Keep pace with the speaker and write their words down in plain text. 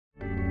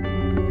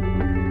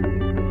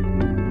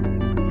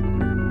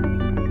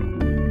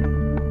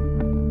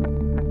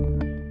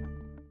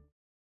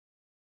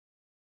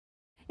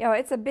Yeah,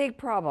 it's a big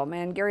problem,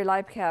 and Gary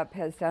Leibkap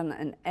has done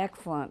an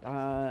excellent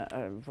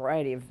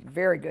variety of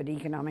very good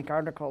economic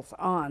articles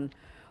on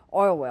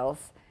oil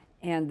wells.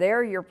 And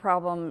there your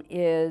problem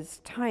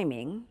is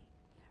timing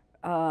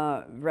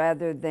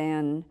rather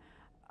than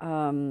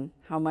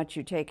how much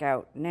you take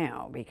out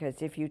now.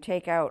 Because if you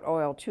take out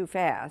oil too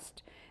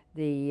fast,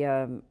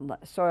 the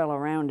soil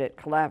around it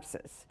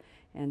collapses.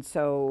 And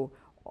so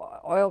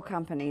oil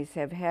companies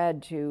have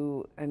had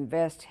to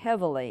invest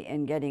heavily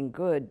in getting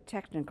good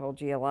technical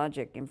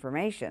geologic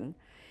information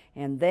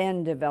and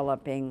then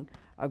developing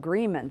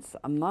agreements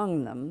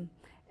among them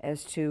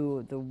as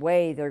to the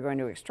way they're going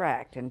to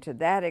extract. And to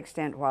that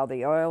extent, while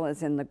the oil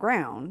is in the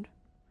ground,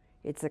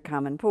 it's a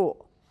common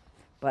pool.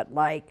 But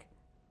like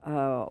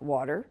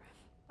water,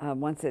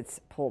 once it's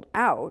pulled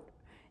out,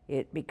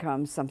 it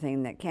becomes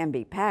something that can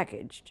be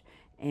packaged.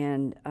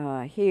 And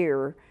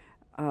here,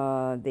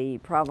 the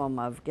problem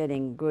of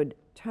getting good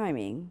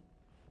timing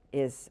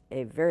is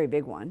a very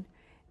big one.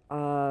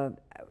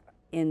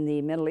 In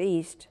the Middle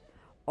East,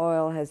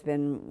 oil has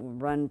been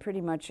run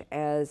pretty much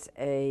as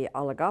an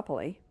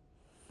oligopoly,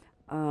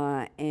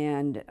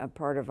 and a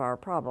part of our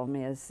problem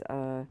is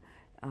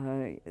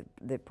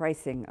the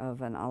pricing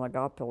of an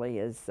oligopoly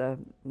is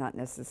not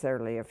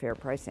necessarily a fair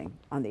pricing.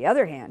 On the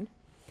other hand,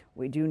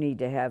 we do need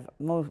to have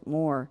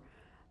more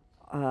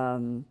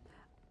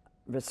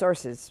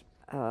resources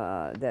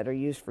that are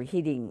used for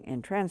heating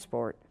and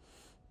transport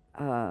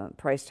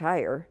priced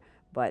higher,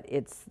 but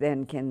it's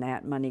then can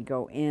that money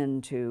go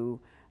into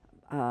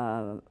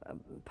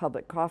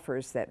public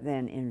coffers that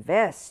then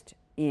invest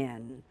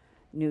in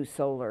new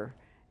solar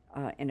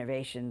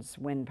innovations,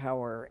 wind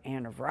power,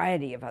 and a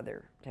variety of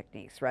other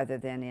techniques rather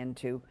than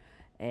into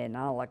an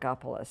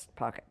oligopolist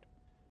pocket.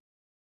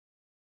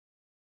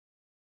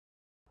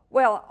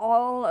 Well,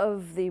 all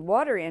of the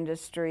water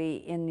industry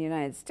in the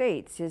United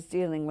States is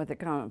dealing with a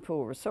common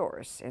pool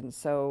resource, and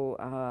so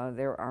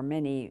there are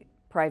many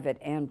private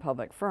and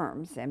public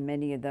firms, and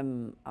many of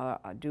them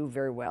do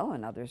very well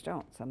and others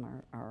don't.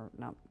 Some are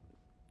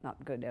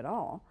not good at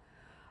all.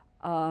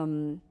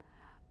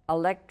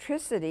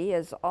 Electricity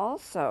is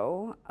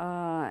also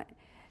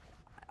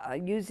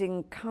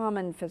using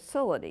common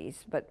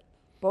facilities, but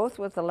both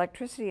with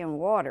electricity and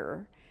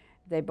water,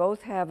 they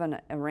both have an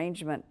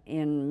arrangement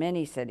in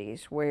many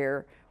cities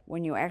where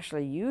when you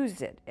actually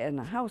use it in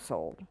a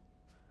household,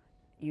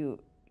 you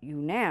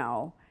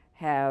now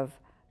have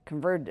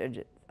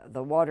converted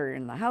the water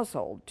in the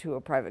household to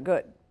a private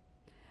good.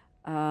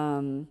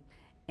 And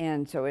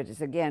so it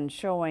is again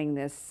showing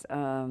this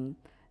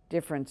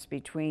difference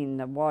between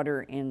the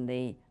water in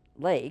the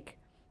lake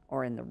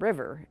or in the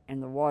river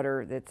and the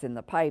water that's in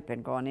the pipe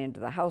and gone into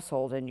the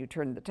household, and you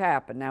turn the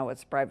tap and now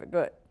it's private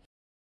good.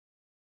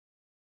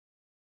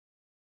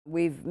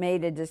 We've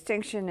made a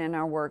distinction in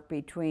our work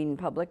between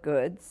public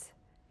goods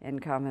and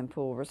common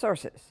pool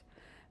resources.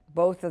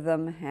 Both of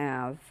them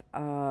have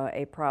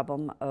a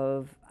problem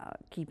of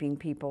keeping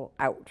people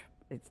out.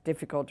 It's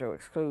difficult to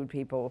exclude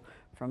people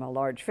from a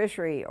large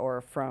fishery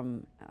or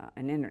from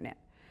an internet.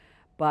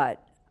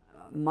 But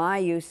my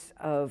use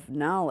of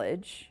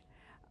knowledge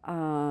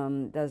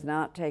does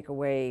not take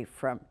away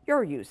from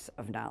your use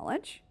of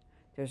knowledge.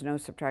 There's no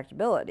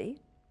subtractability.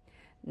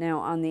 Now,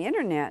 on the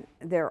internet,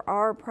 there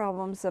are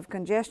problems of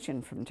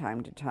congestion from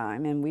time to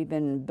time, and we've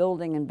been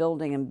building and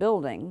building and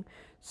building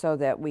so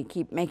that we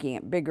keep making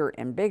it bigger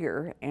and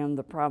bigger, and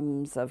the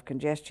problems of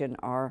congestion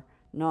are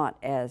not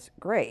as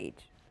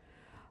great.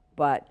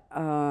 But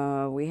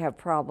we have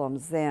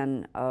problems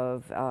then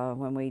of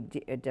when we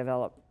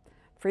develop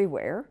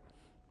freeware,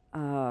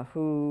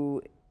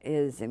 who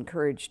is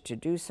encouraged to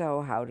do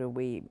so, how do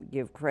we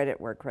give credit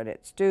where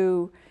credit's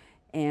due,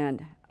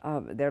 and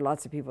there are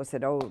lots of people who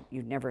said, oh,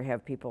 you'd never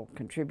have people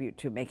contribute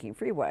to making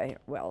freeway.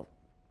 Well,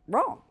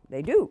 wrong,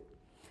 they do.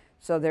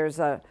 So there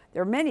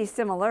are many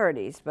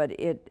similarities, but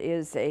it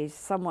is a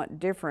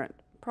somewhat different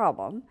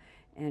problem.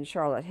 And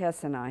Charlotte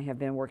Hess and I have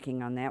been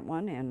working on that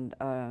one, and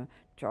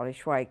Charlie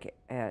Schweik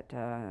at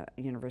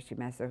University of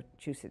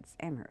Massachusetts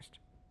Amherst.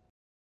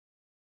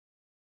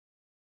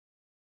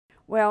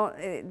 Well,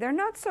 they're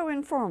not so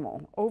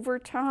informal. Over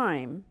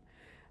time,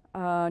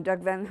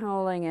 Doug Van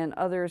Houweling and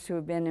others who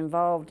have been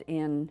involved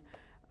in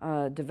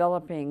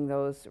developing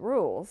those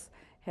rules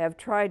have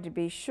tried to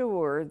be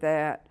sure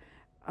that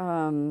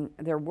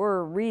there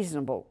were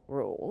reasonable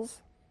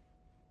rules.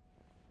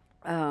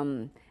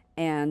 And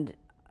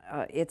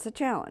it's a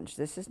challenge.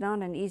 This is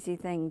not an easy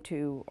thing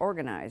to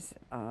organize,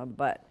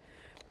 but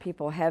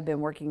people have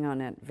been working on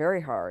it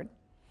very hard.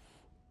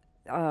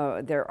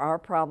 There are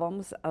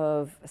problems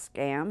of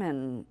scam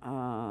and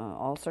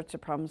all sorts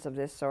of problems of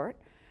this sort,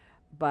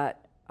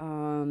 but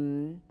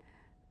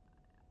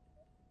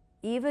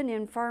even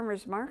in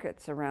farmers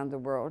markets around the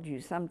world,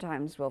 you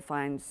sometimes will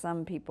find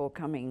some people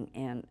coming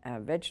in a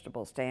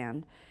vegetable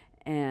stand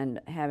and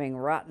having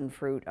rotten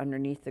fruit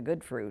underneath the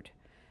good fruit.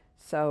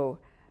 So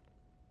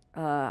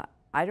I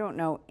don't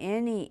know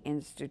any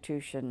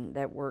institution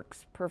that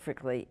works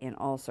perfectly in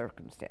all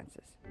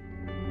circumstances.